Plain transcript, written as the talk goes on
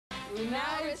We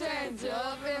now return to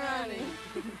Up and Running.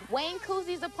 Wayne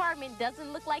Kusy's apartment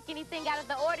doesn't look like anything out of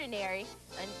the ordinary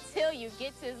until you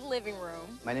get to his living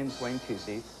room. My name's Wayne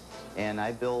Kusy, and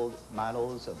I build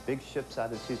models of big ships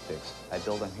out of toothpicks. I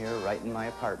build them here right in my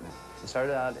apartment. It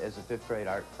started out as a fifth grade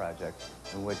art project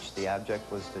in which the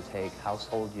object was to take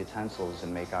household utensils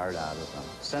and make art out of them.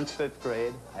 Since fifth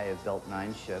grade, I have built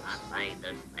 9 ships.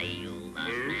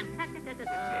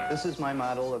 This is my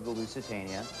model of the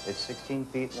Lusitania. It's 16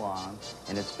 feet long,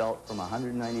 and it's built from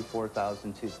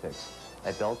 194,000 toothpicks.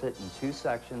 I built it in 2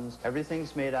 sections.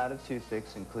 Everything's made out of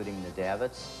toothpicks, including the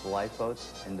davits, the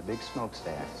lifeboats, and the big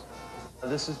smokestacks.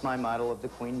 This is my model of the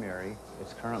Queen Mary.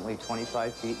 It's currently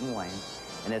 25 feet in length,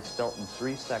 and it's built in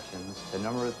 3 sections. The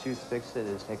number of toothpicks it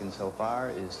has taken so far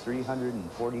is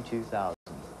 342,000.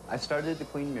 I started the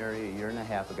Queen Mary a 1.5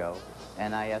 years ago,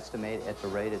 and I estimate at the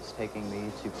rate it's taking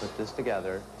me to put this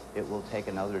together, it will take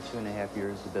another 2.5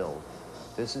 years to build.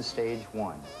 This is stage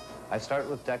 1. I start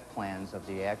with deck plans of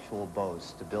the actual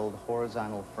boats to build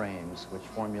horizontal frames which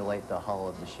formulate the hull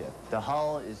of the ship. The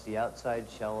hull is the outside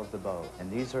shell of the boat,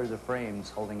 and these are the frames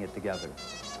holding it together.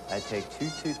 I take 2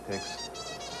 toothpicks,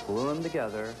 glue them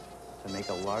together to make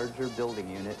a larger building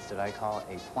unit that I call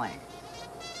a plank.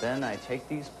 Then I take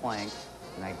these planks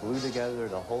and I glue together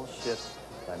the whole ship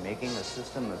by making a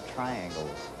system of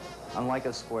triangles. Unlike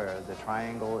a square, the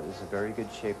triangle is a very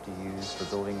good shape to use for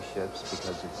building ships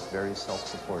because it's very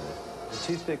self-supportive. The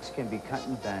toothpicks can be cut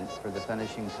and bent for the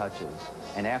finishing touches,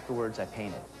 and afterwards I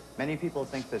paint it. Many people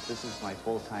think that this is my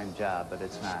full-time job, but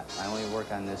it's not. I only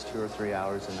work on this 2 or 3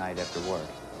 hours a night after work.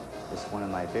 It's one of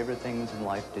my favorite things in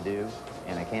life to do,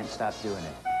 and I can't stop doing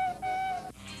it.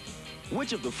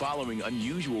 Which of the following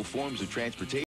unusual forms of transportation